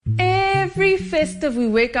Every festive we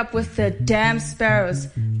wake up with the damn sparrows.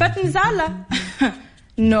 But Nzala,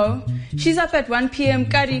 no, she's up at 1 p.m.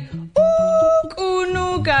 Kari,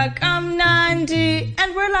 kunuga kamnandi.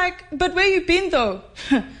 And we're like, but where you been though?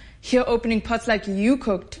 Here opening pots like you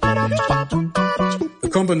cooked. The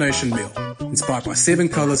combination meal, inspired by 7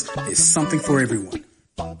 colors, there's something for everyone.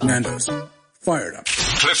 Nando's, fire it up.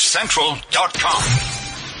 CliffCentral.com.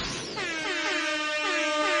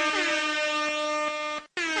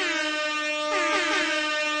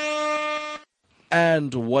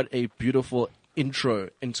 And what a beautiful intro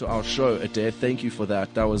into our show, Adair. Thank you for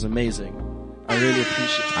that. That was amazing. I really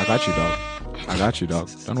appreciate it. I got you, dog. I got you, dog.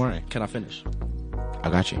 Don't worry. Can I finish? I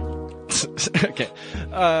got you. Okay.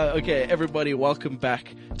 Okay, everybody, welcome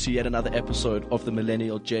back to yet another episode of the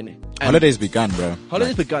Millennial Journey. And Holidays begun, bro.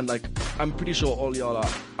 Holidays begun. Like, I'm pretty sure all y'all are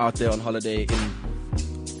out there on holiday in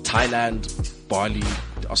Thailand, Bali,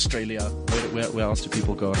 Australia. Where else do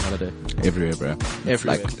people go on holiday? Everywhere, bro.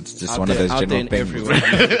 Everywhere. Like, it's just out one there, of those general things. Everywhere.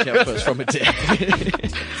 First from a day.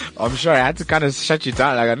 I'm sorry, I had to kind of shut you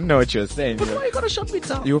down. Like, I didn't know what you were saying. But why you gotta shut me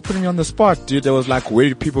down? You were putting me on the spot, dude. There was like, where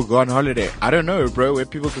do people go on holiday? I don't know, bro. Where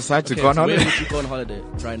people decide to go on holiday. Where would you go on holiday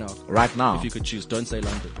right now? Right now. If you could choose, don't say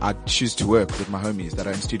London. I'd choose to work with my homies that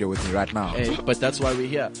are in studio with me right now. Hey, but that's why we're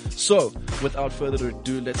here. So, without further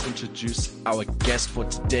ado, let's introduce our guest for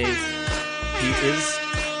today. He is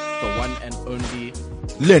the one and only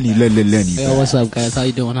Lenny. Hey, what's up, guys? How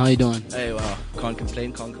you doing? Hey, wow, can't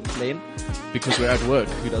complain, because we're at work.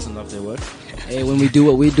 Who doesn't love their work? Hey, when we do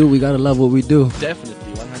what we do, we gotta love what we do.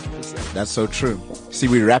 Definitely, 100%. That's so true. See,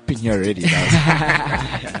 we're rapping here already, guys.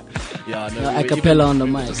 Yeah, no, a cappella on the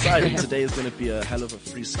mic. Decided today is gonna be a hell of a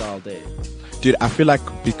freestyle day. Dude, I feel like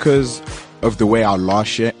because of the way our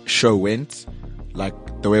last show went, like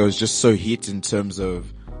the way it was just so heat in terms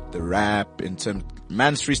of the rap, in terms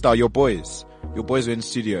man's freestyle, your boys were in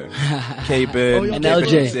studio. K-Ben, and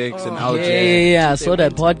LJ. And LJ. Yeah, I saw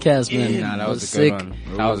that podcast, man. Yeah, that was a sick. good one.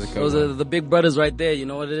 That was a good Those one. are the big brothers right there, you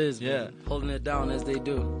know what it is? Yeah. Man. Holding it down as they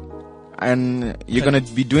do. And you're gonna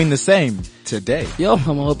be doing the same today. Yo, I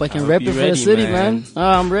hope I can rep it for the city, man.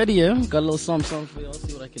 I'm ready, yeah. Got a little something for y'all.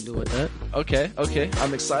 See what I can do with that. Okay,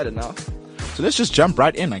 I'm excited now. So let's just jump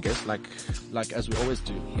right in, I guess. Like as we always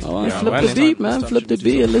do. Oh, flip the beat, man. Flip the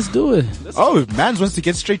beat and let's do it. oh, Mans wants to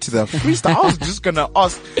get straight to the freestyle. I was just gonna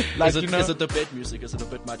ask, like, is it the bed music? Is it a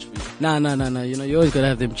bit much for you? Nah. You know, you always gotta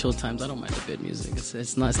have them chill times. I don't mind the bed music.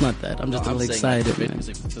 It's not that. I'm just a little excited, like, the bed man.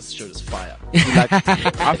 music. This show is fire. like,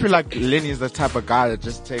 I feel like Lenny is the type of guy that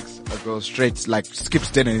just takes a girl straight, like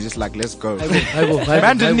skips dinner and is just like, let's go.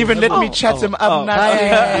 Man didn't even let me chat him up.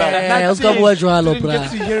 Let's go watch Joalo, bro.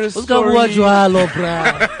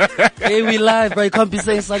 Hey, we live, bro. You can't be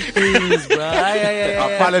saying some things, bro.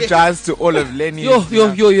 I apologize to all of Lenny. Yo,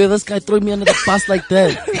 this guy threw me under the bus like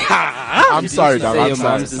that. I'm sorry, dog. I'm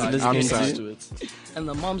sorry. I'm sorry. And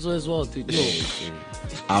the moms were as well, dude. Yo.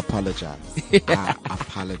 I apologize. I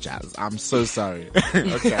apologize. I'm so sorry.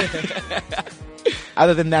 Okay.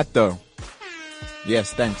 Other than that, though.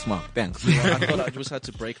 Yes, thanks, Mark. Thanks. I thought I just had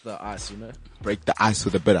to break the ice, you know? Break the ice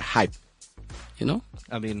with a bit of hype. You know?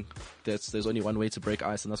 I mean, there's only one way to break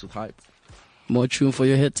ice, and that's with hype. More tune for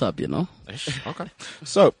your heads up, you know? Okay.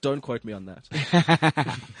 So, don't quote me on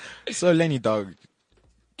that. So, Lenny, dog,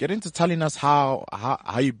 get into telling us how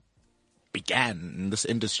you began in this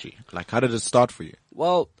industry. Like, how did it start for you?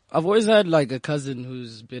 Well, I've always had like a cousin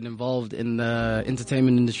who's been involved in the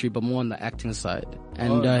entertainment industry, but more on the acting side.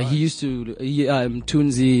 And nice. he used to,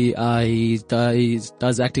 Toonzy, he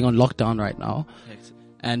does acting on Lockdown right now.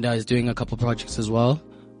 And he's doing a couple projects as well.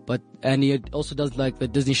 And he also does like the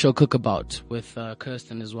Disney show Cookabout with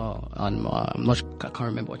Kirsten as well. On I can't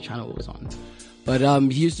remember what channel it was on. But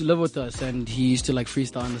he used to live with us, and he used to like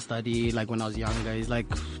freestyle in the study. Like when I was younger, he's like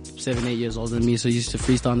 7-8 years older than me, so he used to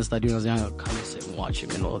freestyle in the study when I was younger. I'd kind of sit and watch him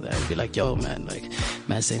and all that, and be like, "Yo, man,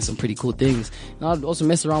 saying some pretty cool things." And I'd also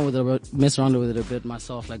mess around with it a bit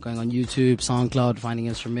myself, like going on YouTube, SoundCloud, finding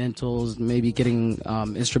instrumentals, maybe getting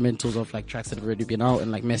instrumentals of like tracks that have already been out,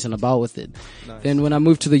 and like messing about with it. Nice. Then when I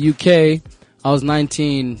moved to the UK, I was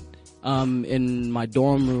 19. In my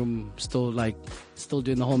dorm room, still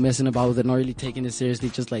doing the whole messing about with it, not really taking it seriously,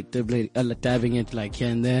 just like dabbing it like here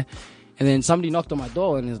and there. And then somebody knocked on my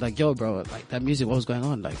door and was like, "Yo, bro, like that music, what was going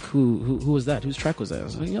on? Like, who was that? Whose track was that?" I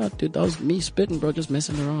was like, "Yo, dude, that was me spitting, bro, just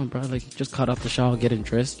messing around, bro. Like, just cut off the shower, getting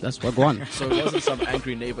dressed. That's what going." So it wasn't some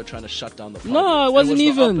angry neighbor trying to shut down the party. No, it wasn't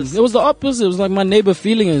even. It was the opposite. It was like my neighbor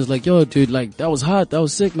feeling it. It was like, "Yo, dude, like that was hot. That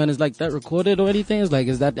was sick, man. Is like that recorded or anything? It's like,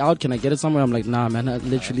 is that out? Can I get it somewhere?" I'm like, "Nah, man. I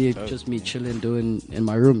literally just me chilling, doing in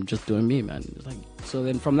my room, just doing me, man." It's like, so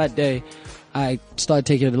then from that day, I started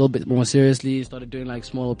taking it a little bit more seriously, started doing like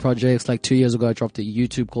smaller projects. Like 2 years ago, I dropped a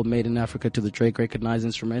YouTube called Made in Africa to the Drake Recognized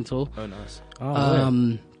instrumental. Oh, nice.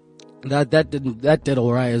 That did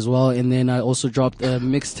alright as well. And then I also dropped a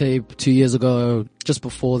mixtape 2 years ago, just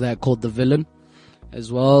before that, called The Villain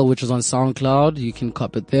as well, which was on SoundCloud. You can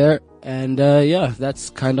cop it there. And yeah, that's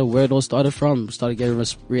kind of where it all started from. Started getting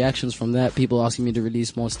reactions from that. People asking me to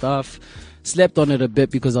release more stuff. Slept on it a bit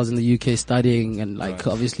because I was in the UK studying, and like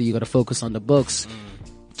obviously you got to focus on the books,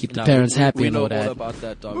 keep the parents happy and all that. We know all about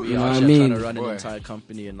that, dog. We You know are what I actually trying mean? to run an entire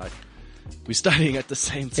company, and like we're studying at the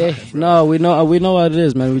same time. Hey, bro. no, we know what it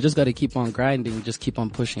is, man. We just got to keep on grinding, just keep on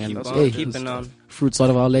pushing, and hey, Keeping on. fruits out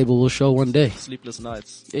of our label will show one day. Sleepless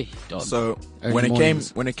nights. Hey, dog. So Early when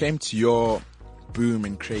mornings. it came to your boom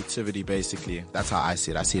in creativity, basically, that's how I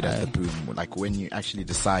see it. I see it as the boom. Like when you actually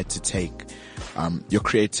decide to take your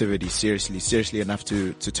creativity seriously enough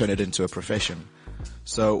to turn it into a profession.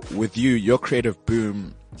 So with you, your creative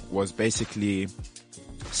boom was basically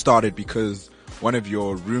started because one of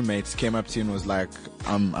your roommates came up to you and was like,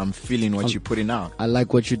 I'm feeling what you're putting out. I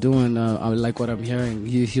like what you're doing. I like what I'm hearing.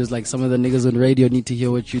 He was like, some of the niggas on radio need to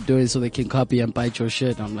hear what you're doing so they can copy and bite your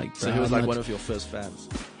shit. I'm like, So bruh, he was I'm like not- one of your first fans.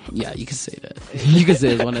 Yeah, you can say that. You can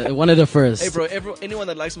say it's one of the first. Hey, bro, anyone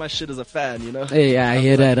that likes my shit is a fan, you know? Hey, I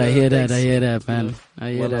hear that. I hear that, man. I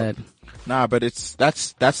hear Well, that. Nah, but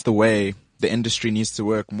that's the way the industry needs to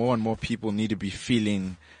work. More and more people need to be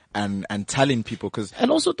feeling and telling people, because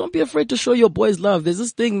And also, don't be afraid to show your boys love. There's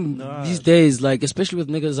this thing these days, like, especially with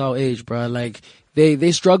niggas our age, bruh, like,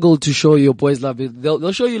 they struggle to show your boys love.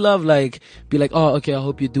 They'll show you love, like, be like, oh, okay, I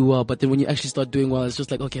hope you do well. But then when you actually start doing well, it's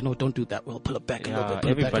just like, okay, no, don't do that. Well, pull it back a little bit,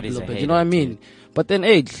 pull it back a everybody's little a bit. You know what I hater, mean? But then,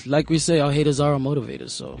 hey, like we say, our haters are our motivators,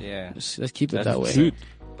 so Yeah. let's keep it That's that way. true.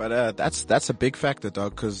 But that's a big factor,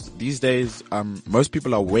 dog, because these days most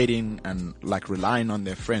people are waiting and like relying on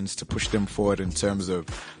their friends to push them forward in terms of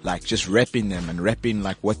like just repping them and repping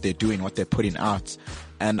like what they're doing, what they're putting out.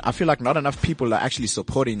 And I feel like not enough people are actually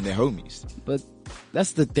supporting their homies. But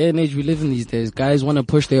that's the day and age we live in these days. Guys want to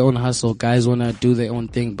push their own hustle. Guys want to do their own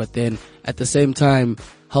thing. But then at the same time,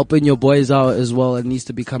 helping your boys out as well, it needs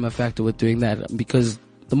to become a factor with doing that, because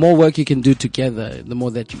the more work you can do together, the more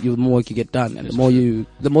work you get done, and the more you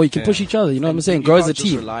can push each other. You know what I'm saying? You Grow as a can't just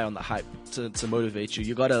team. rely on the hype to motivate you.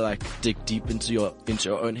 You gotta like dig deep into your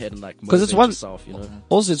own head and like Because it's motivate one. yourself, you know.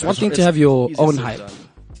 Also, it's one thing to it's have your easier own said hype, than done.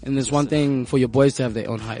 and there's one thing for your boys to have their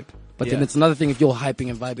own hype. But then Yeah. it's another thing if you're hyping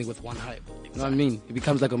and vibing with one hype. You know what I mean? It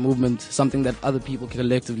becomes like a movement, something that other people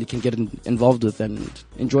collectively can get involved with and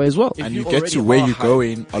enjoy as well. And you you get already to where are you're hyped-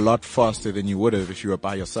 going a lot faster than you would have if you were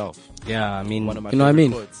by yourself. Yeah, I mean, One of my You know what I favorite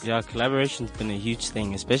mean? quotes. yeah, collaboration's been a huge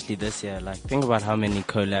thing, especially this year. Like, think about how many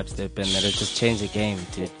collabs there've been that have just changed the game,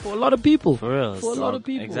 dude. For a lot of people. For real. For a lot of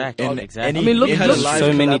people. Exactly. In exactly. any- I mean, look, We had look, a live so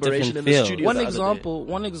many collaboration different in the fields. studio One the other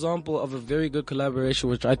day. example of a very good collaboration,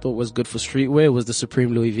 which I thought was good for streetwear, was the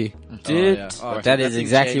Supreme Louis V. Dude, yeah. Oh, that that is thing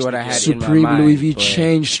exactly changed what the I game. had in my Supreme mind. Louis V boy.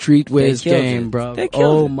 changed streetwear's They killed game, it. bro. They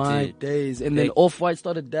killed Oh it, my dude. days! And then Off-White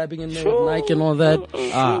started dabbing in there with Nike and all that.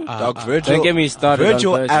 Dog, Virgil, Don't get me started on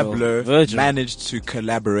Virgil Virgil. Abloh Virgil. managed to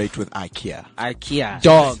collaborate with IKEA. IKEA.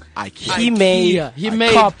 Dog. IKEA. He made He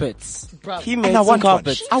made- carpets. He made And I some want one.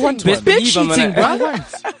 carpets. I want Be- one. believe I'm cheating, gonna-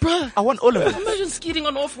 bro. I want all of it. Imagine skating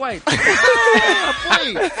on Off-White.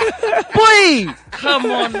 Boy, come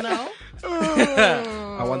on now.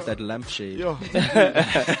 I want that lampshade.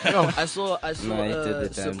 I saw No, he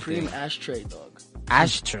did the damn Supreme thing. ashtray, dog.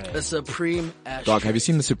 Ashtray. A Supreme ashtray. Dog, have you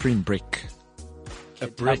seen the Supreme brick? A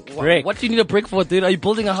brick. Brick. What do you need a brick for, dude? Are you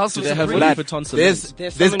building a house Do with they have Supreme? Louis Vuitton There's cement?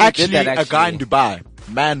 There's there's somebody who did actually that, a guy in actually. Dubai.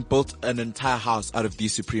 Man built an entire house out of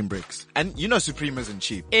these Supreme bricks. And you know Supreme isn't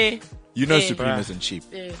cheap. You know Supreme bruh. isn't cheap.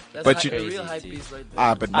 That's But a you- real hype piece right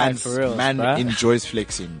there. But Aye, for real, man bruh. enjoys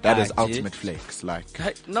flexing. That is Aye, dude. ultimate flex. Like,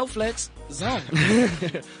 No flex, zone.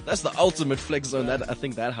 That's the ultimate flex zone. That I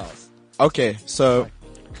think that house. okay, so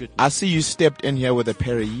Goodness. I see you stepped in here with a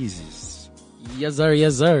pair of Yeezys. Yes sir,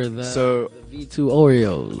 yes sir. So The V2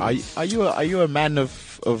 Oreos. are you a man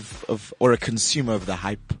of or a consumer of the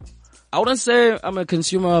hype? I wouldn't say I'm a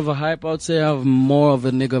consumer of a hype. I would say I'm more of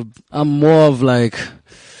a nigga. I'm more of like.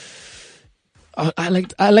 I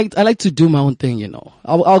like to do my own thing, you know.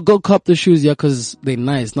 I'll go cop the shoes, yeah, cause they're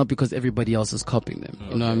nice, not because everybody else is copying them.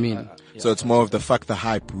 You know what I mean? So it's more of the fuck the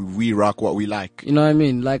hype. We rock what we like. You know what I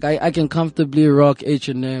mean? Like I can comfortably rock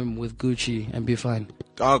H&M with Gucci and be fine.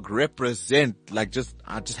 Dog, represent. Like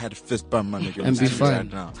I just had a fist bump, my nigga. And be Let's do fine.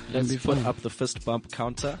 that now. And be Let's put fine. up the fist bump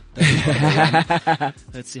counter.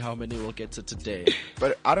 Let's see how many we'll get to today.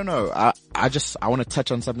 But I don't know. I want to touch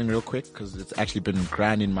on something real quick because it's actually been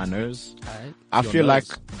grinding my nose. Alright. I feel like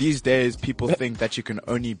these days people think that you can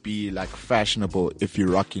only be like fashionable if you're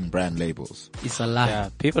rocking brand labels. It's a lie. Yeah,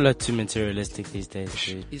 people are too materialistic these days,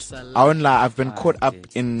 dude. It's a I lie. won't lie, I've been caught up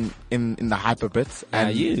in the hyper bits. Yeah,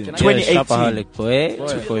 And you. 2018. Shopaholic,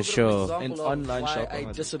 boy, for sure. An online why shop.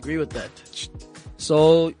 I disagree with that.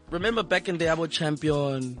 So remember back in the day, about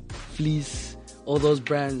Champion, Fleece, all those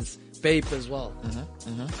brands, Vape as well.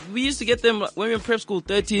 We used to get them when we were in prep school,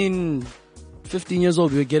 13, 15 years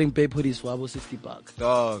old. We were getting Vape hoodies for about 60 bucks.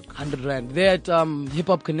 Dog. 100 rand. They had Hip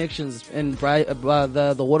Hop Connections and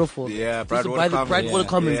the Waterfall. Yeah, Bride Bride Water Commons. Water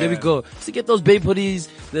Commons. There we Yeah. go. To get those Vape hoodies,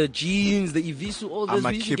 the jeans, the Evisu, all this. I'ma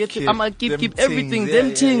We used to keep get. I'ma them keep everything. things. Them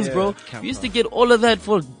Yeah, things, yeah, bro. yeah. We used to get all of that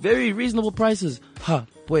for very reasonable prices.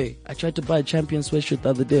 Boy, I tried to buy a Champion sweatshirt the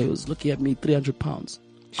other day. It was looking at me £300.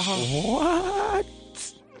 What?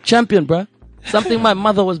 Champion, bruh. Something my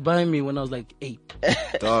mother was buying me when I was like 8.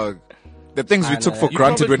 Dog. The things we took know. for You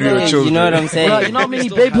granted when we were Yeah, children. you know what I'm saying? Bruh, you know how many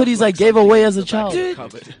Still Vape have, hoodies like, I gave away as a child? Do you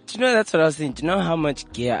know that's what I was thinking? Do you know how much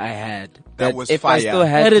gear I had? That was if fire. I still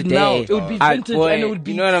had Had it today, now, it would be vintage and it would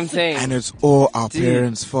be- You know what I'm saying? And it's all our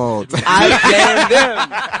parents' fault. I blame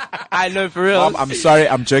them. I know for real. Mom, I'm sorry,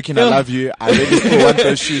 I'm joking, I love you. I really still want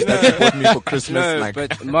those shoes that you bought me for Christmas. No, like,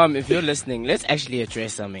 but Mom, if you're listening, let's actually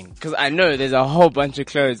address something. Because I know there's a whole bunch of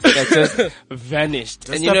clothes that just vanished.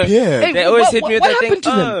 And you know, disappeared. Hey, they always what- hit me with what that thing. happened to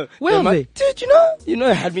them? Oh, Where are they? Dude, you know,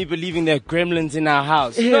 it had me believing there are gremlins in our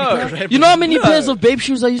house. Yeah, No. bruh. You know how many pairs of Babe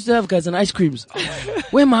shoes I used to have, guys, and ice creams?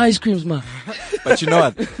 Where are my ice creams, man? but you know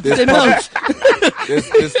what? They melt.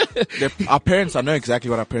 Our parents, I know exactly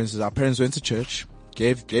what our parents is. Our parents went to church,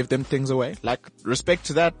 gave them things away. Like, respect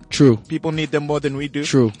to that. True. People need them more than we do.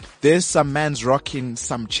 True. There's some man's rocking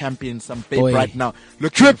some Champion, some Babe Boy. right now.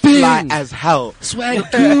 Looking Dripping. fly as hell. Swag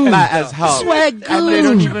goo. Fly as hell. Swag And they goo.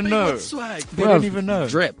 don't even know. Swag. They don't even know.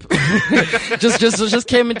 Drip. just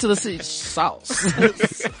came into the city. Sauce.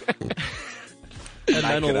 And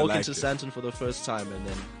man will I walk like into it. Santon for the first time and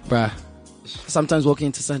then Bruh. Sometimes walking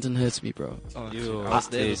into Santon hurts me, bro. I was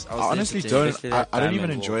there. dude. I honestly today. don't. Especially I that don't even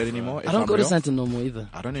diamond enjoy walk, it anymore. I don't go to Santon no more either.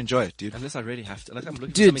 I don't enjoy it, dude. Unless I really have to. Like I'm looking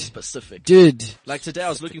for Dude. something specific. Dude. Like today I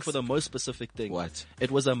was looking for the most specific thing. What? It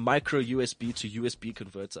was a micro USB to USB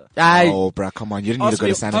converter. Oh, bruh, come on. You didn't need to go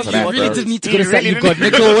to Ask Santa me- for ask that, me- Really bro. didn't need to go to Santon. You've got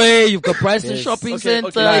Nickel Way, you've got Bryson Shopping Okay, Center,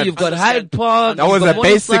 okay, you've got understand. Hyde Park. That was you've a got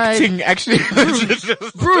basic Waterside. thing, actually.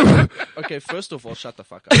 Bro. Okay, first of all, shut the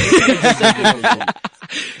fuck up.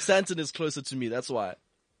 Santon is closer to me, that's why.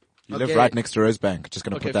 You live Okay. right next to Rosebank. Just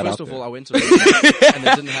gonna Okay, put that first out of all, there. I went to Rosebank and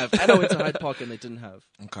they didn't have, and I went to Hyde Park and they didn't have.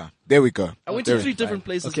 Okay, there we go. I went There to we 3 go. different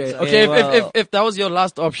places. Okay, in Santon. okay. well- If that was your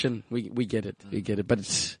last option, we get it. We get it. But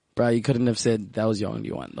it's, bruh, you couldn't have said that was your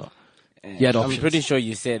only one though. You had I'm options. pretty sure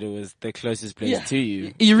you said it was the closest place Yeah. to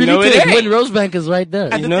you. You really No, it did ain't. when Rosebank is right there.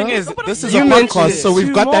 And the know? thing is, this is You a mentioned podcast, it. so we've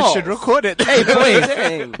Two got that more. shit recorded. Hey,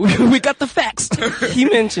 Dang. we got the facts. He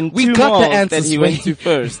mentioned We two got the malls answers, that he Sway. went to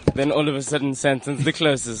first. Then all of a sudden, Santon's the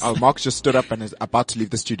closest. Oh, Mark just stood up and is about to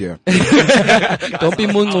leave the studio. Don't be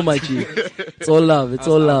mungo, my G. It's all love. It's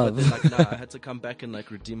all But then, love. like, nah, I had to come back and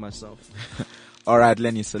like redeem myself. All right,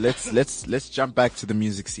 Lenny. So let's jump back to the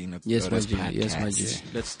music scene. Of Yes, my Otis G. Yes, my Podcast. G.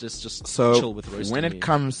 Let's just So chill with roasting when me. it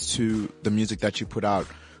comes to the music that you put out,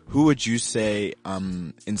 who would you say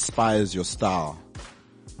inspires your style?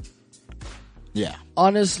 Yeah.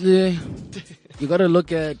 Honestly, you gotta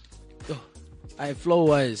look at, flow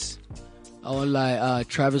wise. I won't lie,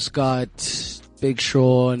 Travis Scott, Big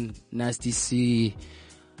Sean, Nasty C,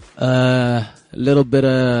 a little bit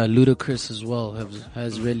of Ludacris as well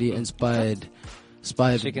has really inspired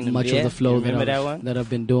Chicken and much of Leah, the flow you remember that one? that I've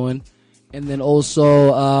been doing. And then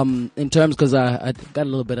also, in terms, cause I got a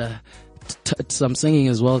little bit of some singing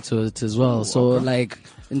as well to it as well. So like,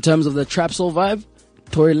 in terms of the trap soul vibe,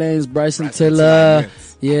 Tory Lanez, Bryson Tiller,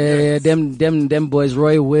 yeah, them boys,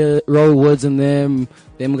 Roy Woods and them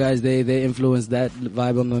guys, they influenced that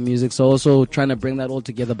vibe on the music. So also trying to bring that all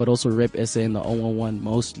together, but also rep SA in the 011,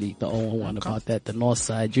 mostly the 011 about that, the north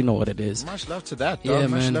side, you know what it is. Much love to that. Yeah,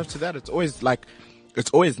 Dog. Much man. love to that. It's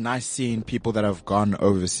always nice seeing people that have gone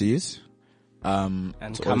overseas. And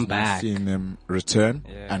it's come always nice back. seeing them return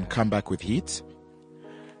Yeah. and come back with heat.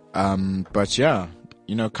 But yeah,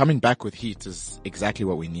 coming back with heat is exactly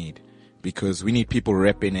what we need, because we need people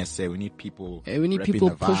repping SA. We need people. Hey, we need repping people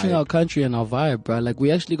the pushing vibe. our country and our vibe, bro. Like,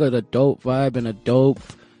 we actually got a dope vibe and a dope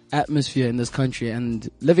atmosphere in this country. And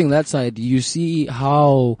living that side, you see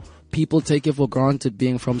how people take it for granted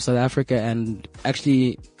being from South Africa, and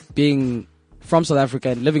actually being from South Africa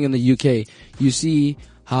and living in the UK. You see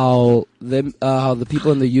how how the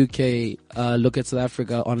people in the UK look at South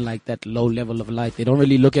Africa on like that low level of light. They don't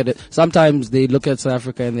really look at it. Sometimes they look at South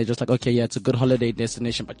Africa and they're just like, okay, yeah, it's a good holiday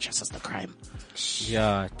destination, but just as the crime.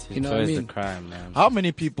 Yeah, dude, You know so what I is mean? the crime, man. How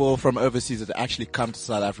many people from overseas have actually come to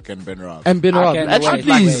South Africa and been robbed? And been robbed. can't Actually, wait.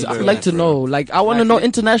 please, Like, I'd like to know. Like, I want to know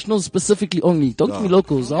internationals specifically only. Don't give me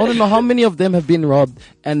locals. I want to know how many of them have been robbed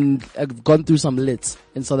and have gone through some lits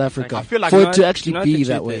in South Africa. I feel like for you it know to what- actually You know be the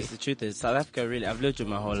that truth way. is, the truth is, South Africa really, I've lived with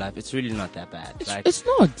my whole life. It's really not that bad. Like, It's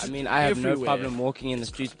not. I mean, I have no Everywhere. problem walking in the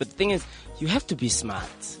streets, but the thing is, you have to be smart.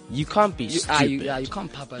 You can't be stupid. you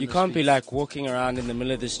can't pop out You in the can't be streets. like walking around in the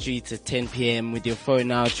middle of the streets at 10 p.m. with your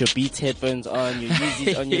phone out, your Beats headphones on, your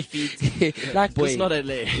Yeezys on your feet. Like, It's not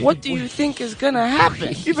LA. what do you think is gonna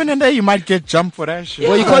happen? Even in there, you might get jumped for that shit.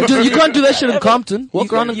 Well, you can't do that shit in Compton.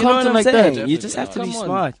 Walk around in You know Compton what like I'm saying? that. You just have to be Come on.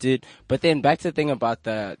 smart, dude. But then back to the thing about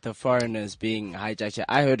the foreigners being hijacked.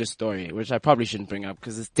 I heard a story, which I probably shouldn't bring up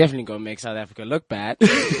because it's definitely going to make South Africa look bad.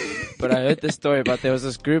 But I heard this story about there was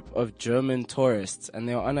this group of German tourists and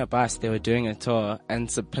they were on a bus. They were doing a tour and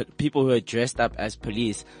some people who were dressed up as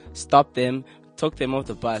police stopped them, took them off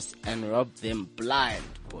the bus and robbed them blind,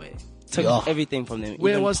 boy. Took everything from them.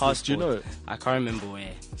 Where even was this? Do you passports. know? I can't remember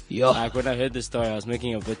where. Yo. Like when I heard the story, I was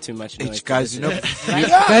making a bit too much noise. Guys, you know,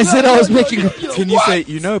 I said I was making. can you say,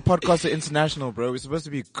 you know, podcasts are international, bro. We're supposed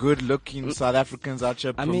to be good-looking South Africans out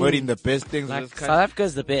here I mean, promoting the best things. Like, of this South country. Africa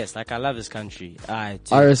is the best. Like, I love this country.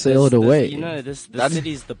 RSA all the way. You know, the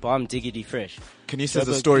city's the bomb diggity fresh. Can you say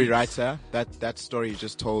the Joburg story Beats. right, sir? That story you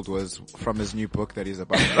just told was from his new book that he's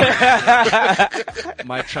about to write.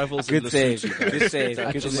 My travels Good in save. Lesotho. Good save.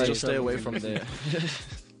 Good Just save. stay away from there.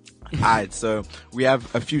 Alright, so we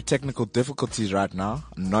have a few technical difficulties right now.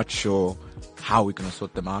 I'm not sure how we're gonna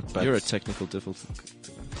sort them out, but You're a technical difficulty.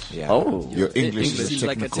 yeah. Oh. Your English is seems a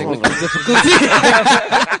like a technical. technical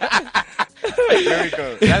There we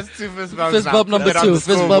go. That's two fist bumps. Fist now. bump number Put that on two. the Fist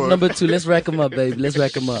bump scoreboard. number two. Let's rack 'em up, babe. Let's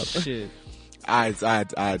rack 'em up. Shit.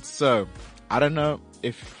 Alright. So, I don't know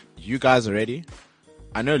if you guys are ready.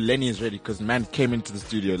 I know Lenny is ready because man came into the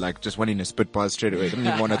studio like just wanting to spit bars straight away. Didn't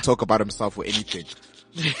even want to talk about himself or anything.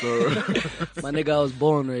 So, My nigga, I was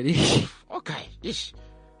born ready. okay, ish.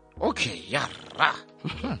 Okay, yeah. rah.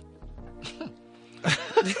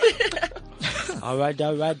 All right.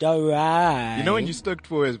 You know when you stoked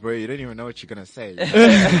for us, bro, you don't even know what you're gonna say.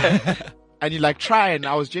 And you like trying.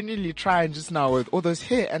 I was genuinely trying just now with all those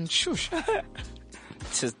hit and shush.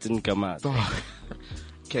 just didn't come out.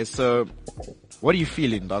 Okay, so what are you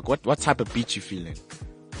feeling, dog? What type of beat you feeling?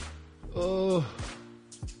 Oh,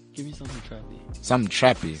 give me something trappy. Some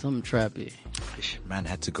trappy. Something trappy. Man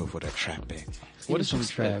had to go for the trap, eh? What is some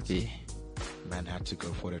trappy? Man had to go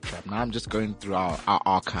for the trap. Now I'm just going through our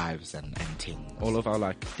archives and things. All of our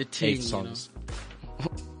like The ting, 8 songs.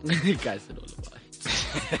 You guys said all about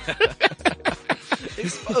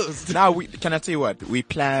it. Now can I tell you what? We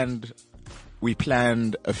planned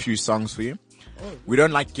a few songs for you. We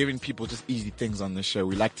don't like giving people just easy things on the show.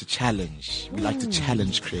 We like to challenge. We like to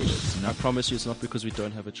challenge creators. You know? I promise you, it's not because we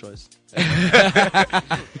don't have a choice.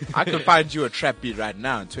 I could find you a trap beat right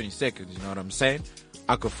now in 20 seconds. You know what I'm saying?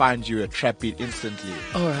 I could find you a trap beat instantly.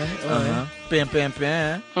 All right. Bam, bam,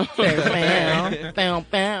 bam.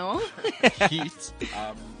 Heat.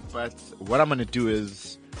 But what I'm gonna do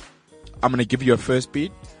is I'm gonna give you a first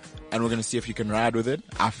beat and we're gonna see if you can ride with it.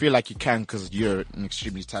 I feel like you can because you're an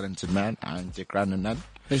extremely talented man and Dick Random that.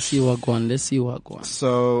 Let's see what one.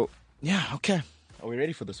 So yeah, okay. Are we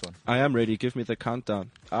ready for this one? I am ready. Give me the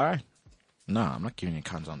countdown. All right. No, I'm not giving you a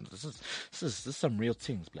countdown. This is some real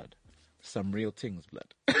things, blood. Some real things,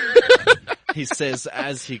 blood. He says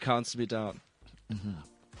as he counts me down.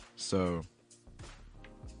 So,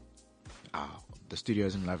 the studio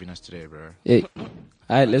isn't loving us today, bro. Hey, all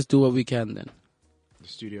right. Let's do what we can then. The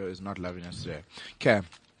studio is not loving us today. Okay,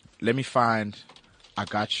 let me find I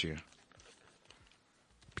Got You.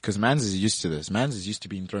 Because Mans is used to this. Mans is used to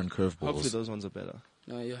being thrown Hopefully curveballs. those ones are better.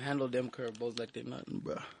 No, you handle them curveballs like they're nothing,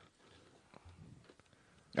 bro.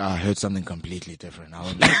 I heard something completely different. I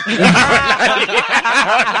won't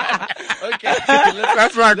Okay.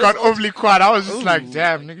 That's why I got overly quiet. I was just like,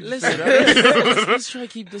 damn, nigga. Let's, Just say that. let's try to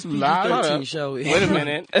keep this Live. PG-13, shall we? Wait a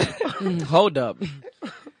minute. Hold up.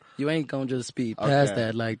 You ain't gonna just speed past Okay.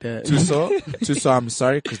 that like that. Tuso, I'm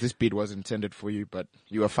sorry because this beat was intended for you, but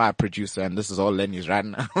you're a fire producer and this is all Lenny's right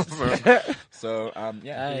now. so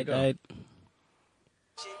yeah, here you go. Alright.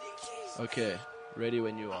 Okay. Ready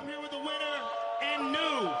when you are. Here with the winner and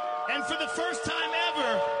new, and for the first time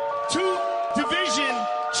ever, 2-division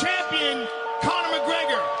champion Conor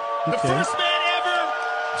McGregor. The first man ever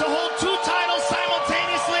to hold 2 titles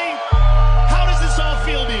simultaneously. How does this all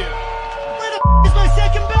feel to you? Where the is my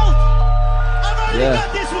second belt? you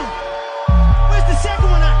got this one. Where's the second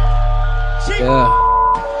one at? See? Yeah.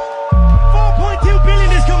 4.2 billion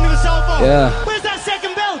this company was sold for. Yeah. Where's that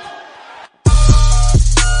second belt?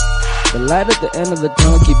 The light at the end of the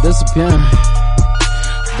tunnel keep disappearing.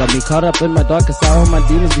 Got me caught up in my darkest hour, my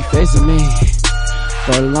demons be facing me.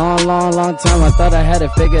 For a long, long, long time I thought I had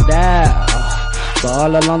it figured out. But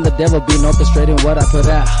all along the devil been orchestrating what I put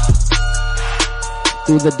out.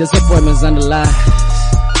 Through the disappointments and the lies,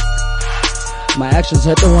 my actions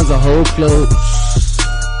hurt the ones I hold close.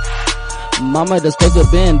 Mama just supposed to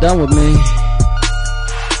have been done with me,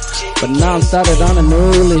 but now I'm started on a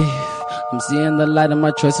new leaf. I'm seeing the light and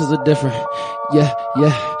my choices are different. Yeah,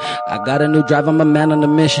 yeah. I got a new drive, I'm a man on a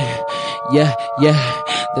mission. Yeah, yeah.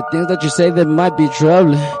 The things that you say that might be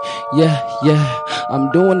troubling. Yeah, yeah. I'm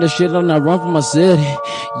doing the shit on the run from my city.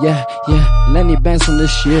 Yeah, yeah. Lenny Banks on this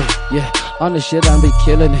shit. Yeah. On the shit, I'll be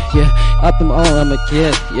killing it. Yeah. Up them on, I'm a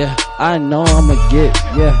kid. Yeah. I know I'ma get.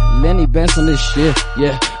 Yeah. Lenny Banks on this shit.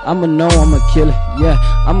 Yeah. I'ma know I'ma kill it. Yeah.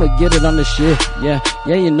 I'ma get it on the shit. Yeah.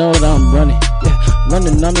 Yeah, you know that I'm running. Yeah.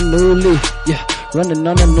 Running on a new leaf. Yeah. Running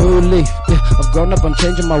on a new leaf. Yeah. I've grown up, I'm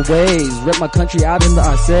changing my ways. Rep my country out in the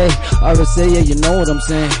RSA, yeah, you know what I'm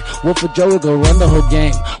saying. Wolf for Joey, go run the whole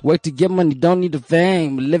game. Work to get money, don't need the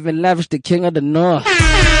fame. Living lavish, the king of the north.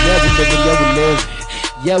 Yeah, we living, yeah, we live.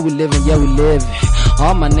 Yeah, we living, yeah, we live.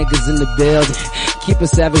 All my niggas in the building. Keep it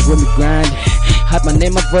savage when we grinding. Hype my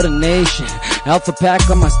name up for the nation. Alpha pack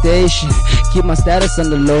on my station. Keep my status on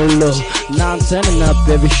the low, low. Now I'm turning up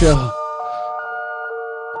every show.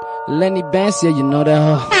 Lenny Banks, yeah, you know that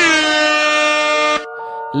hoe.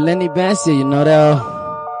 Lenny Banks, yeah, you know that hoe.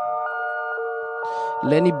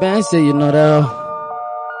 Lenny Banks, yeah, you know that hoe.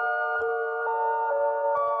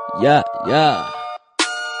 Yeah, yeah.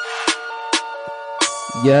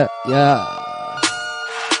 Yeah, yeah.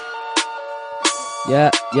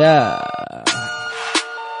 Yeah, yeah.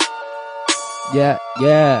 Yeah,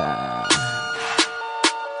 yeah.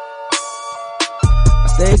 I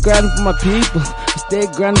stay grinding for my people. I stay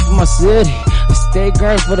grinding for my city. I stay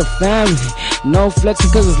grinding for the family. No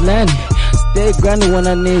flexing cause it's Lenny. Stay grinding when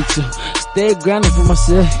I need to. Stay grinding for my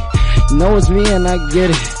city. You know it's me and I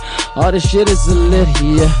get it. All this shit is a lit,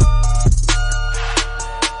 yeah.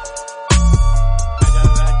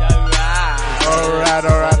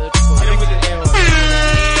 Alright.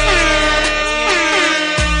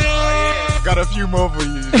 Got a few more for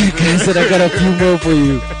you. He said I got a few more for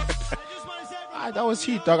you. That was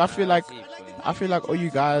heat, dog. I feel like all you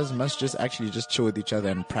guys must just actually just chill with each other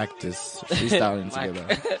and practice freestyling together.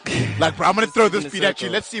 Like, bro, I'm gonna throw this beat at you.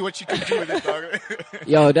 Let's see what you can do with it, dog.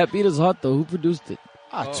 Yo, that beat is hot though. Who produced it?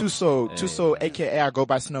 Tuso, aka I go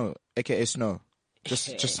by Snow, aka Snow.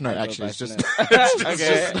 Just Snow, actually. It's just,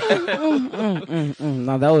 Okay.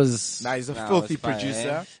 Now that was. Nah, he's a filthy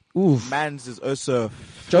producer. Oof. Mans is also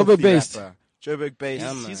Joburg based. Joburg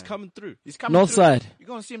based. He's coming through. He's coming North through. side. You're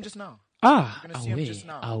gonna see him just now. Ah, You're gonna see him just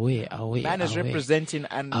now. away. Man is representing,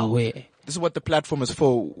 and Away. this is what the platform is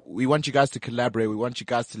for. We want you guys to collaborate. We want you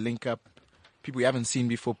guys to link up. People you haven't seen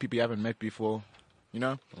before, people you haven't met before. You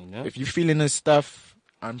know? If you're feeling his stuff,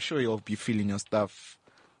 I'm sure you'll be feeling your stuff.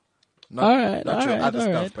 Not your other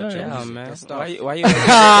stuff, but your man. stuff. Why you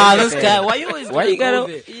This guy. Why you always? Why you gotta?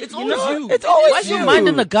 It's always you. It's always Why you. you Mind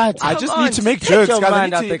in the gutter. I just need to make take jokes, your guys.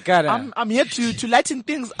 mind out the gutter. I'm here to lighten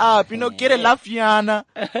things up. You know, get a laugh, Yana.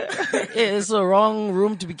 It's the wrong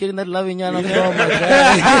room to be getting that loving yana from. Oh my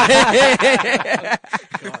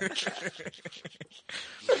god.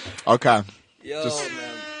 Okay.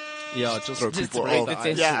 Yeah, just throw people break off. the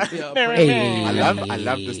tension. Yeah. Hey. I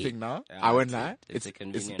love this thing now. I won't lie. It's a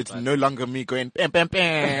convenient It's button. no longer me going bam bam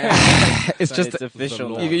bam. It's just It's official.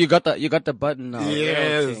 now. you got the button now.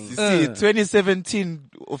 Yes. You see,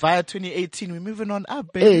 2017 via 2018, we're moving on up,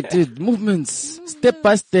 Hey, baby. dude, movements step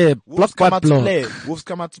by step, Wolves block by come out to block. play. Wolves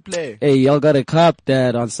come out to play. Hey, y'all gotta cop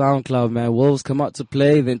that on SoundCloud, man. Wolves come out to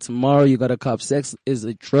play. Then tomorrow you gotta cop Sex is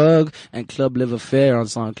a Drug and Club Live Affair on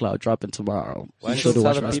SoundCloud, dropping tomorrow. Why Be sure don't to you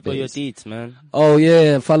watch tell my the people your space. deets, man? Oh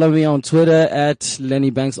yeah, follow me on Twitter at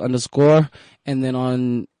LennyBanks_, and then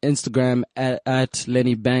on Instagram at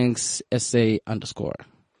LennyBanksSA_.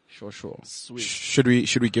 Sure. sweet. Should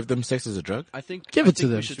we give them Sex as a Drug? I think Give I it to think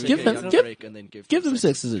we them. should Give take them- a young give- break and then Give them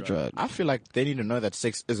sex as a drug. I feel like they need to know that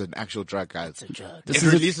sex is an actual drug, guys. This It is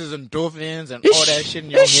a- releases endorphins and all that shit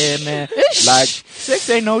in your head, man. Like, sex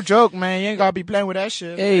ain't no joke, man. You ain't gotta be playing with that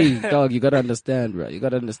shit. Hey, dog, you gotta understand, bro. You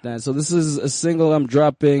gotta understand. So this is a single I'm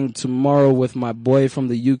dropping tomorrow with my boy from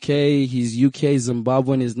the UK. He's UK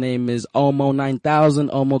Zimbabwean. His name is Omo 9000.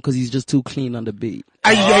 Omo, cause he's just too clean on the beat.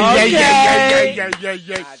 Yeah.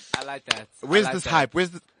 I like that. Where's this hype? Where's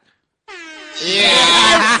the...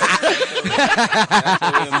 That's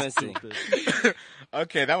what we're missing.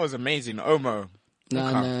 Okay, that was amazing, Omo.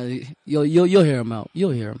 Nah, you'll hear him out.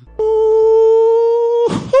 You'll hear him.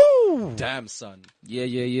 Damn, son.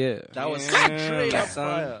 Yeah. That was Yeah, straight up son.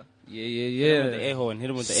 fire. Yeah. Hit him with the air horn. Hit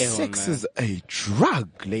him with the air horn, Sex man. is a drug,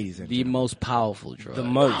 ladies and The gentlemen. most powerful drug. The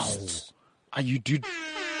most. You do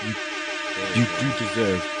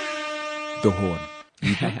deserve the horn.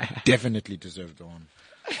 You definitely deserve the horn.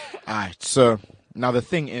 Alright, so now the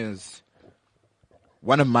thing is,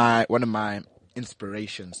 one of my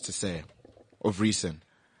inspirations to say of recent,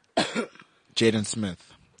 Jaden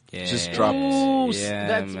Smith just dropped Yeah,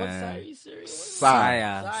 that's man.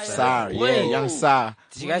 Sire, yeah, young Sire.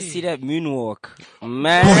 Did you guys see that moonwalk?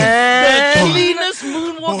 Man. Cleanest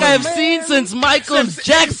moonwalk I've seen since Michael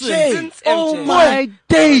Jackson. Since Oh MJ. my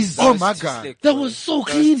days. Oh my God. That was so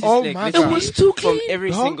clean. Oh my It God. was too From clean.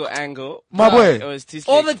 every Dog. single angle. My boy. It was too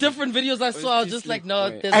All slick. the different videos I saw, I was just like, no,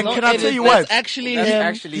 there's And no can I edit. tell you That's what? actually That's him.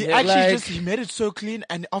 actually He him. actually Like- he made it so clean,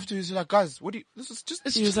 and after he was like, guys, this is just,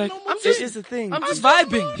 He was like, I'm this just- is the thing. I'm just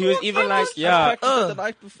vibing. He was even like, yeah. The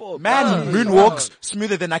night before. man moonwalks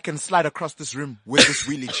smoother than I can slide across this room with this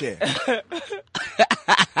wheelie chair.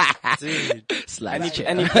 Dude. Slide And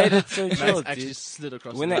chair. he played it so Man's chill, actually dude. slid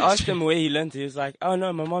across When the they beach. asked him where he learned it, he was like, oh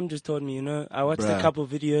no, my mom just told me, I watched a Bruh. couple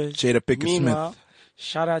videos. Jada Pinkett Meanwhile, Smith,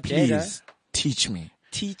 shout out Jada. please teach me.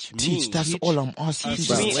 Teach me. Teach. That's all I'm asking. Teach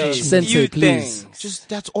bro. me Teach a me. Sensei, few please. things. Just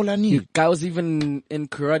that's all I need. Guy was even in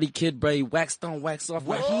Karate Kid, bro. He waxed on, waxed off.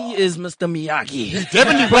 Like, he is Mr. Miyagi.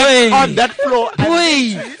 Definitely Boy. on that floor.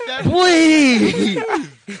 Boy.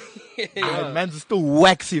 Man's still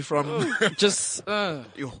waxy from. Just, yo.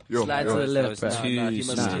 slide to the left, was bro. too He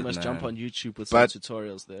must Nah. jump on YouTube with But- some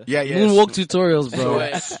tutorials there. Yeah. Moonwalk tutorials, bro.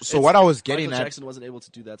 So what I was getting Michael at. Jackson wasn't able to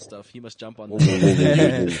do that stuff. He must jump on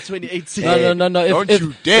 2018. No. Don't If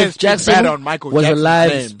you dare if speak Jackson bad on Michael was Jackson's alive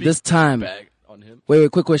name. this time, Bag on him. wait,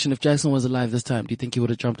 quick question. If Jackson was alive this time, do you think he would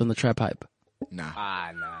have jumped on the trap hype? Nah.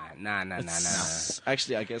 Nah.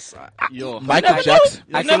 Actually, I guess Michael Jackson.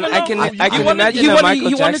 I can imagine He a wanted- Michael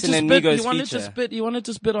he wanted Jackson to and spit- Migos He wanted to feature. spit. He wanted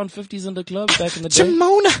to spit on 50s in the club back in the day.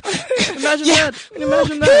 Jamona. Imagine that.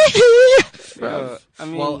 Imagine that. Bro, I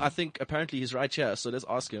mean, Well, I think apparently he's right here, so let's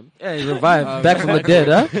ask him. Yeah, he revived. Back from the dead,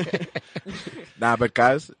 huh? Nah, but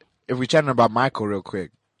guys, if we're chatting about Michael real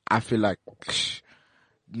quick, I feel like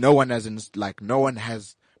no one has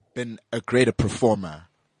been a greater performer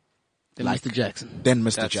Then Like- Mr. Jackson. than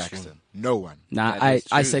Mr. That's Jackson. true. No one. Nah, That I is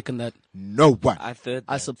true. second that. No one. I third.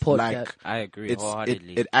 I that. support Like, that. I agree It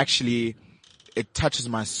wholeheartedly. actually, it touches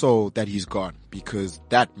my soul that he's gone because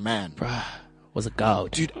that man, Bruh, was a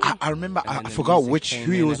god. dude, I remember, And I the forgot music who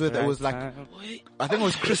came he in was at with. the It right was like, time. I think it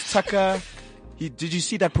was Chris Tucker. Did you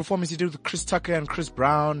see that performance he did with Chris Tucker and Chris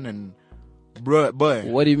Brown and boy,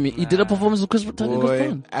 What do you mean? He did a performance with Chris Tucker. It was boy,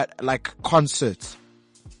 fun. at like concerts.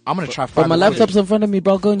 I'm gonna try Bro, find my the laptop's footage, in front of me,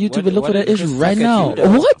 bro. Go on YouTube and look what for that did issue Chris right Tucker now. do,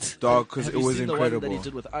 though? What? dog, because it Have you was seen the one that incredible. he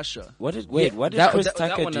did with Usher? What did that, Chris that,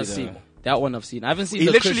 Tucker that one do? I've though? seen. That one I've seen. I haven't seen He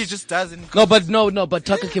the literally Chris. just does in No, but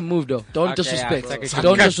Tucker can move though. Don't Okay, disrespect. yeah, Tucker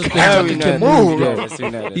Don't can- disrespect. Yeah, Tucker we know can this, move, we know bro. this, we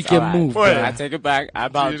know He this. can Alright. move, Boy. bro. I take it back. I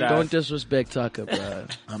apologize. Don't disrespect Tucker, bro.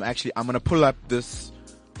 I'm gonna pull up this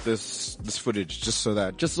footage just so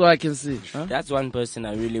that Just so I can see. Huh? That's one person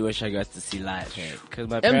I really wish I got to see live. Because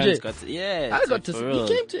my MJ. parents got to. Yeah, I got to for see. real.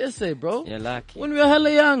 He came to SA, bro. You're lucky. When we were hella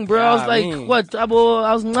young, bro. I was Yeah, like, me. what? I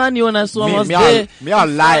was nani when I saw him. I was me, there. I'll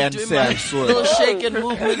lie and doing say my I saw little it. shaking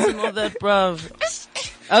movements and all that, bruv.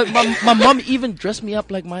 My mom even dressed me up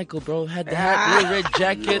like Michael, bro. Had the hat, little red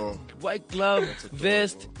jacket, white glove,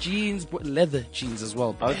 vest, jeans, leather jeans as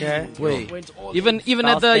well, bro. Okay. Wait, even Style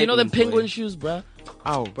at the them statements, penguin boy. shoes, bruh.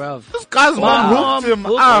 Ow, Bruv. this guy's My mom hooked him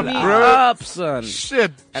hooked up, me bro. up, son.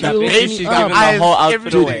 Shit, And She I hooked bet me she's up. giving the Eyes whole outfit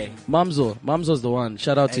everything. away. Momzo's the one.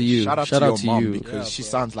 Shout out to Hey, you. Shout out to your mom because she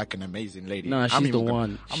sounds like an amazing lady. Nah, she's I'm the even gonna-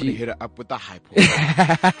 one. I'm She- gonna hit her up with the hype.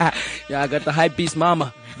 Yeah, I got the hype beast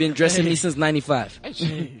mama. Been dressing me since 95.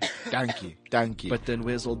 Thank you. But then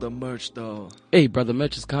where's all the merch though? Hey, brother,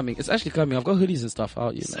 merch is coming. It's actually coming. I've got hoodies and stuff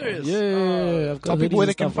out, you know. Serious? Yeah, I've got tell hoodies people where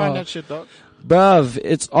they and can stuff find out. that shit, dog. Bruv,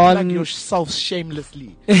 it's Plug on. yourself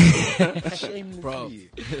shamelessly. Bro,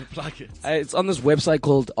 plug it. It's on this website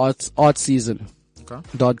called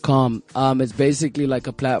artseason.com. It's basically like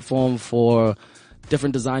a platform for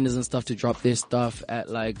different designers and stuff to drop their stuff at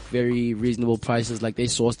like very reasonable prices. Like they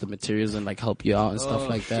source the materials and like help you out and stuff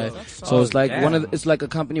like that. So it's like it's like a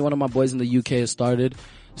company one of my boys in the UK has started.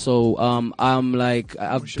 So I'm like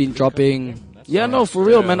I've been dropping. Yeah, no, for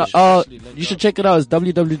real, man. You should check it out. It's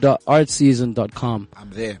www.artseason.com. I'm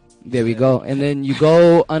there. There we go. And then you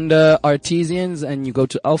go under Artesians and you go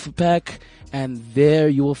to Alpha Pack and there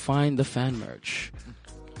you will find the fan merch.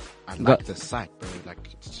 I Got- like the site, bro. Like,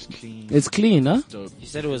 it's just clean. It's clean, huh? You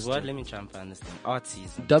said it was what? Let me try and find this thing. Art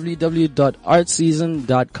season.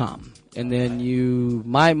 www.artseason.com. And then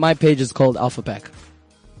my page is called Alpha Pack.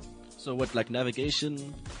 So what, like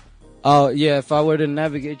navigation? Oh, yeah, if I were to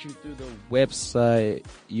navigate you through the website,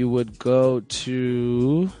 you would go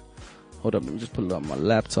to... Hold up, let me just pull it on my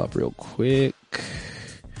laptop real quick.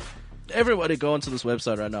 Everybody go onto this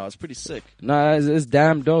website right now. It's pretty sick. Nah, it's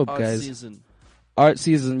damn dope, Art guys. season. Art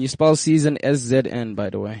Season. You spell season SZN, by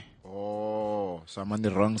the way. Oh, so I'm on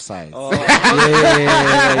the wrong side.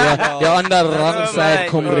 Yeah. You're on the wrong side,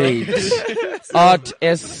 comrade.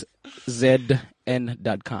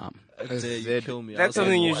 ArtSZN.com. You kill me. That's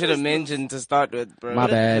something you should have mentioned to start with, bro. My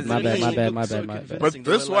bad. But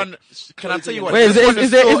this one, can I tell you what? Wait, this one is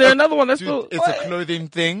still there a- another one that's Dude, still... it's a clothing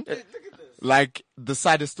thing. Like, the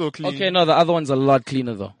side is still clean. Okay, no, the other one's a lot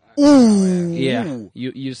cleaner though. Ooh. Yeah.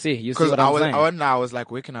 You see Because what I I'm was, saying? I was like,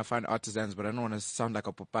 where can I find artisans? But I don't want to sound like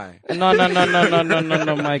a Popeye.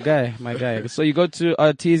 No, my guy. So you go to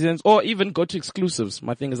Artisans or even go to exclusives.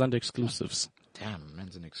 My thing is under exclusives. Damn,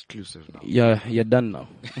 man's an exclusive now. Yeah, you're done now.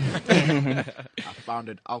 I found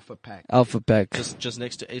an Alpha Pack. Alpha Pack. just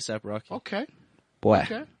next to ASAP Rocky. Okay. Boy.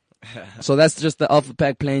 Okay. So that's just the Alpha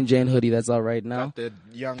Pack plain Jane hoodie that's out right now. Got the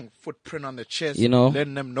young footprint on the chest. You know?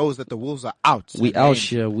 Letting them knows that the Wolves are out. We They're out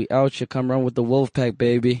named. here. Come run with the Wolf Pack,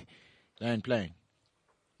 baby. They ain't playing.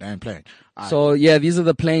 So yeah, these are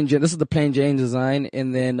the plain Jane. This is the plain Jane design,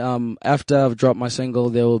 and then after I've dropped my single,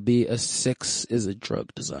 there will be a 6 is a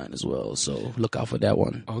drug design as well. So look out for that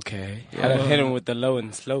one. Okay. Hit him with the low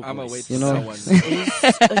and slow. I'm gonna wait You for know?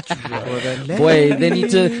 someone. Boy, they need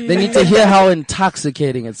to hear how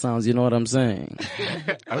intoxicating it sounds. You know what I'm saying?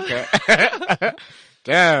 Okay.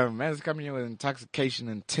 Damn, man's coming here with intoxication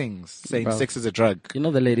and tings, saying Bro. 6 is a drug. You know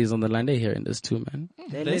the ladies on the line, they hearing this too, man.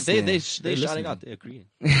 They shouting out. They agree.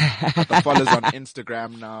 The followers on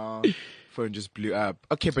Instagram now. Phone just blew up.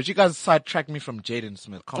 Okay, but you guys sidetracked me from Jaden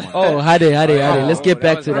Smith. Come on. Oh, Hade. Let's get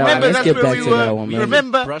back to that one. Remember, Let's that's get where back we to were. that one, man.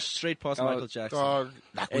 Remember? Brush straight past Michael Jackson. Dog,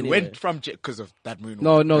 like we Anyway. went from because of that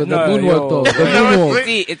moonwalk. No, the moonwalk though. The moonwalk.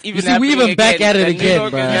 See, it's even You see, we happening even back again. at it The again,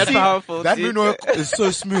 moonwalk bruh. is that powerful. That see? moonwalk is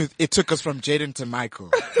so smooth. It took us from Jaden to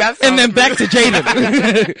Michael. And then back to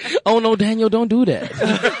Jaden. Oh no, Daniel, don't do that.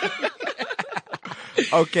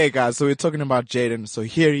 Okay, guys. So we're talking about Jaden. So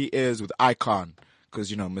here he is with Icon,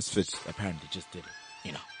 because you know Misfits apparently just did it.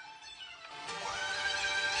 You know.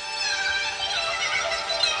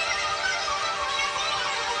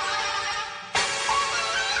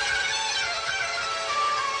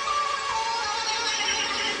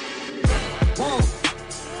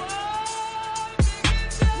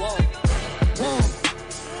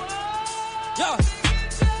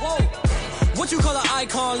 What you call an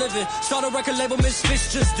icon living? Start a record label,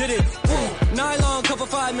 Misfits just did it. Whoa, nylon cover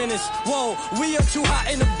 5 minutes. Whoa, we are too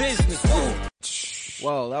hot in the business. Whoa.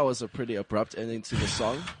 Well, that was a pretty abrupt ending to the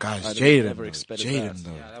song. Guys, I Jaden, never though. expected Jaden, that.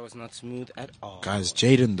 though. Yeah, that was not smooth at all. Guys,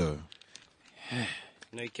 Jaden though.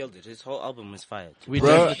 No, he killed it. His whole album was fired. We Bro,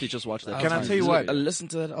 definitely just watched that. Can I tell you what? I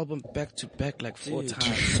listened to that album back to back like 4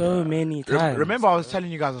 times. So many times. Remember, I was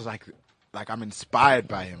telling you guys, I was like I'm inspired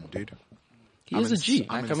by him, dude. He is a G.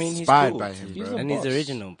 I'm Like, I mean, he's inspired cool. by him, He's bro. a And he's boss.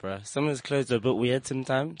 original, bro. Some of his clothes are a bit weird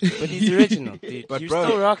sometimes, but he's original, dude. But you bro,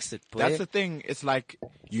 still rocks it, boy. That's the thing. It's like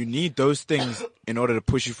you need those things in order to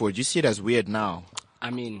push you forward. You see it as weird now.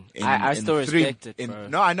 I mean, In- I in still three- respect it, bro.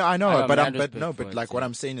 No, I know, I got but mad but respect no, for but it, like what yeah.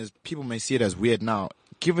 I'm saying is people may see it as weird now.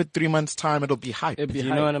 Give it 3 months time, it'll be hype. It'd be You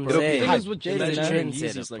hype, know what I'm bro. saying? The thing is with He's a Jaden, man.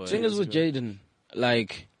 trendsetter, boy. Thing is with Jaden,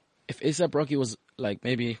 like, if ASAP Rocky was like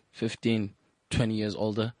maybe 15, 20 years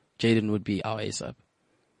older, Jaden would be our ASAP.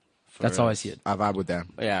 That's how I see it. I vibe with that.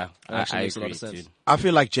 Yeah, Actually I makes a lot agree, of sense. dude. I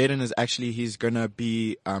feel like Jaden is actually he's gonna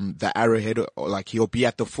be the arrowhead, or like he'll be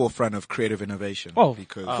at the forefront of creative innovation. Oh,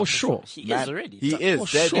 because for sure. He man, is already. he is. for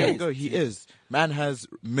There sure. you go. He is. Man has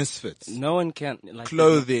Misfits, No one can like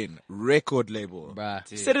clothing, record label. Bruh.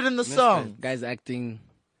 He said it in the song. Guy's acting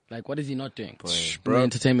like, what is he not doing? In bro. the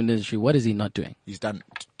entertainment industry, what is he not doing? He's done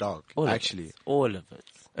dog. All of Actually, it. All of it.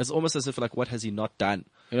 It's almost as if like, what has he not done?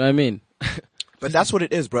 You know what I mean? but that's what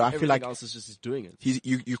it is, bro. I feel Everything like else is just he's doing it.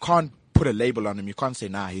 you can't put a label on him. You can't say,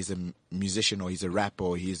 nah, he's a musician or he's a rapper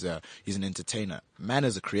or he's an entertainer. Man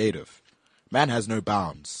is a creative. Man has no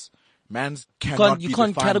bounds. Man's cannot you be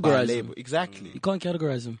can't defined by a categorize label. him. Exactly. You can't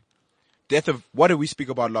categorize him. what did we speak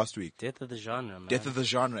about last week? Death of the genre, man. Death of the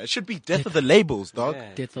genre. It should be death of the labels, dog. Yeah.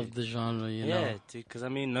 Death of the genre, you Yeah, know. dude, because I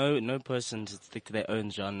mean, no person should stick to their own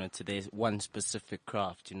genre, to their one specific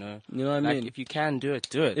craft, you know? You know what I Like, mean? if you can do it,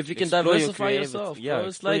 do it. If you can Explore your diversify creativity. yourself, Yeah, bro.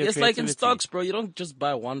 explore your It's like in creativity. stocks, bro. You don't just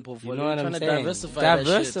buy one portfolio. You know what You're I'm trying to saying? diversify that shit.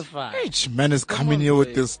 Diversify. Hey, man is coming on, here with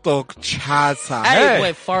boy. the stock charter. Hey,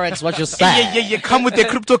 boy, Forex, what you say? Yeah, come with the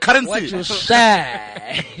What cryptocurrency. you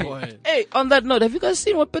say? Hey, on that note, have you guys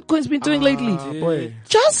seen what Bitcoin's been doing lately? Boy.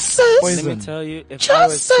 Justice! Let me tell you, if I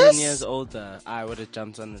was 10 Justice! years older, I would have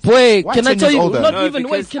jumped on this. Wait, Why can I 10 tell years you? older? Not No, even,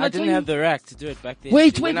 because wait, can I I tell didn't you? have the rack to do it back then.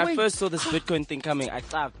 Wait, When wait, I wait. first saw this Bitcoin thing coming, I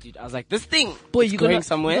thought, dude, I was like, this thing, Boy, it's you're going gonna,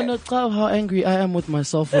 somewhere. You're gonna tell how angry I am with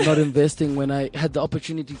myself for not investing when I had the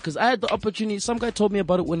opportunity. Because I had the opportunity. Some guy told me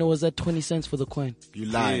about it when it was at 20 cents for the coin. You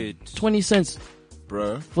lie, Dude, 20 cents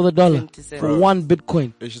bro. for the dollar. 20 cents. For Bro. one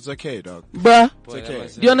Bitcoin. It's okay, dog. Bruh. boy, okay. that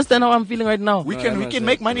must Do you understand how I'm feeling right now? We that can must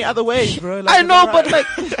make hurt, money bro. other ways, bro. I know, but like,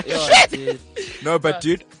 Yeah, dude. No, but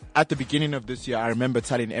dude, at the beginning of this year, I remember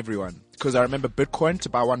telling everyone, because I remember Bitcoin, to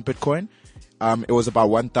buy one Bitcoin, it was about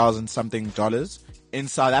 1,000 something dollars. In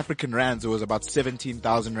South African rands, it was about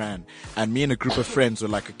 17,000 rand. And me and a group of friends were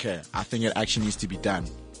like, okay, I think it actually needs to be done.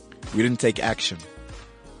 We didn't take action.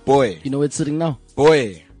 Boy, you know where it's sitting now?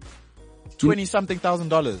 20 something thousand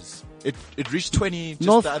dollars. It reached 20 just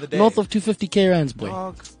North the other day. of 250k rands, boy.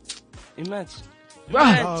 Dog, Imagine.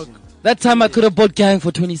 Right. That time I could have bought gang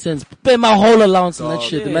for 20 cents. Pay my whole allowance on that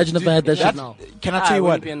shit. yeah, Imagine if I had that shit now. Can I tell you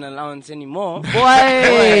wouldn't what? be an allowance anymore. Boy,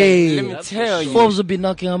 Let me tell you. Forbes would be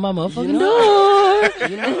knocking on my motherfucking door.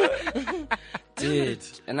 You know? Dude.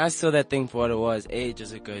 And I saw that thing for what it was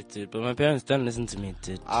ages ago, dude. But my parents don't listen to me,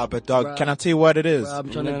 dude. But dog, can I tell you what it is? Bro, I'm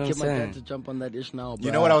trying You to know what get I'm my dad saying? to jump on that ish now, bro.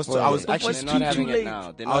 You know what I was actually They're not having it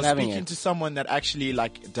now. They're I not was having speaking it. to someone that actually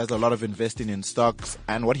like does a lot of investing in stocks,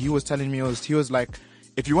 and what he was telling me was he was like,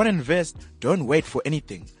 if you want to invest, don't wait for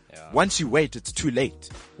anything. Once you wait, it's too late.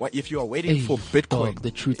 What if you are waiting Hey, for Bitcoin? dog,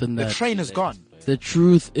 the truth in the that. train is gone. The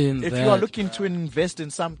truth in If that. you are looking to invest in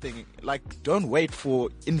something, like don't wait for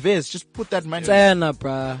invest. Just put that money. Stand up,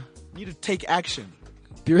 bruh. You need to take action.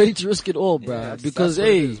 Be ready to risk it all, bruh. that's- because, that's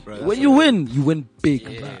what it hey, is, bruh. That's when you win big,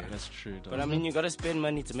 bruh. That's true, dog. But I mean, you gotta spend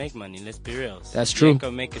money to make money. Let's be real. That's You true. ain't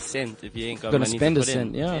gonna make a cent if you ain't got Gonna money spend to a put cent,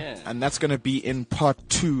 in. yeah. And that's going to be in part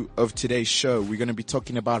 2 of today's show. We're going to be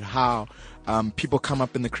talking about how people come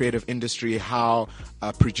up in the creative industry, how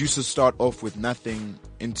producers start off with nothing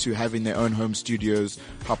into having their own home studios,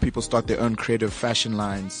 how people start their own creative fashion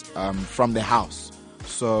lines from their house.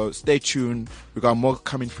 So stay tuned. We got more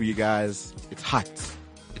coming for you guys. It's hot.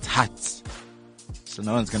 It's hot. So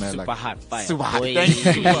no one's gonna Super like hot fire. super hot. Boy.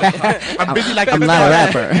 Thank you. I'm busy like I'm not a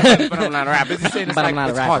rapper. But I'm not a rapper. busy saying it's But like I'm not a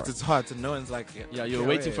it's rapper. hot. It's hot, and no one's like Yeah, you were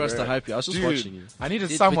waiting for us to hype you. I was just Dude, watching you. I needed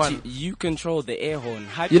Dude, someone. but you control the air horn.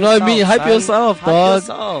 Hype You know what I mean? yourself, Hype son. yourself, Hype dog.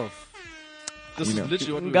 yourself. This You is know.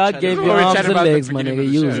 literally what we were God chatting gave about. you We were arms chatting and about the legs, my beginning nigga.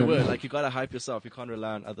 of the Use show. Yeah, them. word. Like you gotta hype yourself. You can't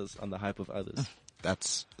rely on others on the hype of others.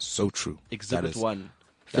 That's so true. Exhibit That is- 1.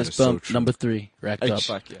 that Fist is so bump true. number 3 racked up.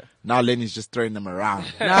 Fuck yeah. Now Lenny's just throwing them around.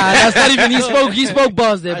 Nah, that's not even. He spoke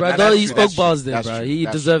bars there, bro. That's He true, spoke that's bars true, there, that's bro. true, He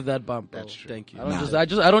that's deserved that bump, bro. That's true. Thank you.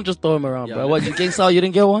 I don't just throw him around, Yeah, bro. man. What, you King Sal, you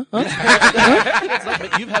didn't get one? Huh? It's like,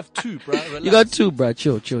 but you have 2, bro. Relax. You got 2, bro.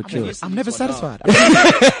 Chill. I'm never satisfied.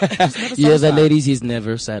 You hear that, ladies? He's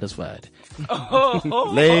never satisfied.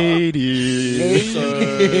 Ladies.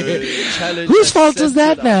 Challenge Whose fault is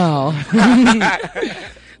that now?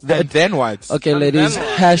 And then what? Okay, ladies.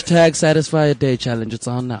 Hashtag satisfy a day challenge. It's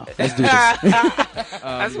on now. Let's do this.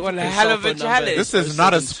 That's one hell of a challenge. This is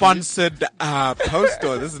not a sponsored post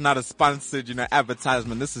or this is not a sponsored,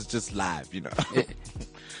 advertisement. This is just live,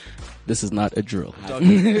 This is not a drill.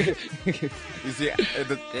 You see,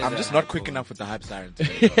 I'm just not quick enough with the hype siren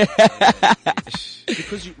today.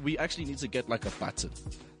 because we actually need to get like a button.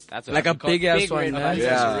 That's Like a big ass one, red man. button.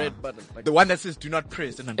 Yeah. It's a red button. Like, The one that says do not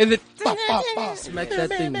press. And then And then smack that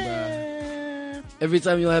thing, bro. Every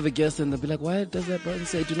time you'll have a guest and they'll be like, why does that button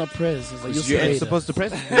say do not press? It's like, you ain't supposed to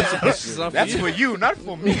press. That's for you, not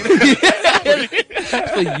for me.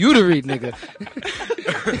 for you to read, nigga.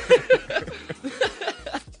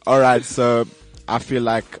 All right, so I feel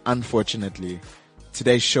like, unfortunately,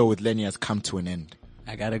 today's show with Lenny has come to an end.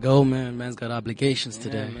 I gotta go, man. Man's got obligations Yeah,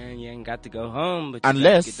 today. man, you ain't got to go home, but you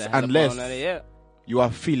Unless- gotta get the hell up unless- on out of here. You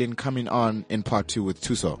are feeling coming on in part 2 with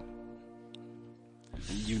Tuso.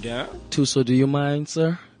 You down? Tuso, do you mind,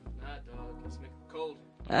 sir?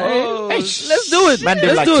 Oh, Hey, let's do it. Man, they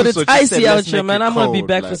Let's like do it. Tuso It's just icy said, out let's here, make man. it I'm gonna be cold,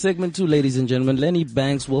 back for like- segment 2, ladies and gentlemen. Lenny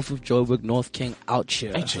Banks, Wolf of Joburg, North King out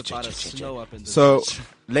here. it's about to snow up in the So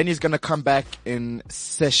Lenny's gonna come back in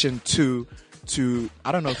session 2 to,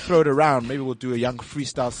 I don't know, throw it around. Maybe we'll do a young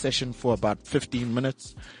freestyle session for about 15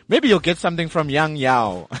 minutes. Maybe you'll get something from Young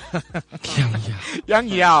Yao. Young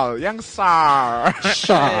Yao, Young Sar.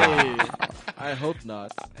 Hey, I hope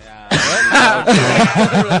not.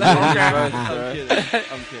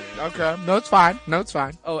 I'm kidding. Okay, no, it's fine.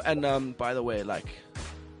 Oh, and by the way, like,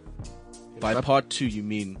 by part 2 you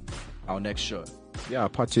mean our next show? Yeah,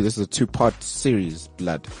 part 2. This is a 2-part series,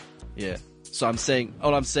 blood. Yeah. So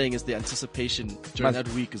all I'm saying is the anticipation during that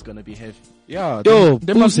week is gonna be heavy. Yeah. Yo,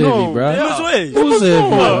 they must who's heavy, know. bruh? Yeah. Who's heavy,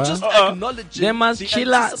 bruh? Just acknowledging They must the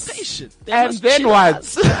chill us. anticipation. And then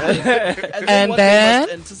what? And what then,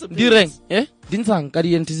 they must anticipate. Direng, eh? Dinsang,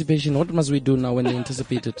 the anticipation. What must we do now when they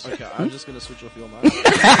anticipate it? Okay, I'm just gonna switch off your mic.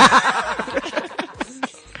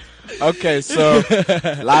 Okay, so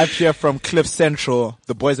live here from Cliff Central,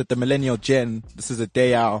 the boys at the Millennial Gen. This is a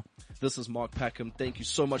day out. This is Mark Packham. Thank you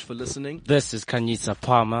so much for listening. This is Kanyisa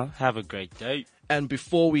Palmer. Have a great day. And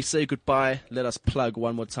before we say goodbye, let us plug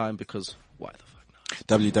one more time because why the fuck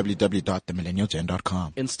not?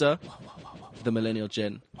 www.themillennialgen.com. Insta, The Millennial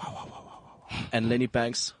Gen. And Lenny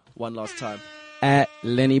Banks, one last time. At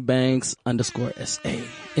LennyBanks_SA.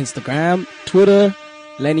 Instagram, Twitter,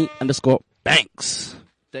 Lenny_Banks.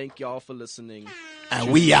 Thank y'all for listening. And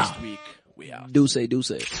Tune we next out. week. We out. Do say.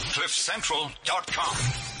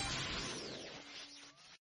 CliffCentral.com.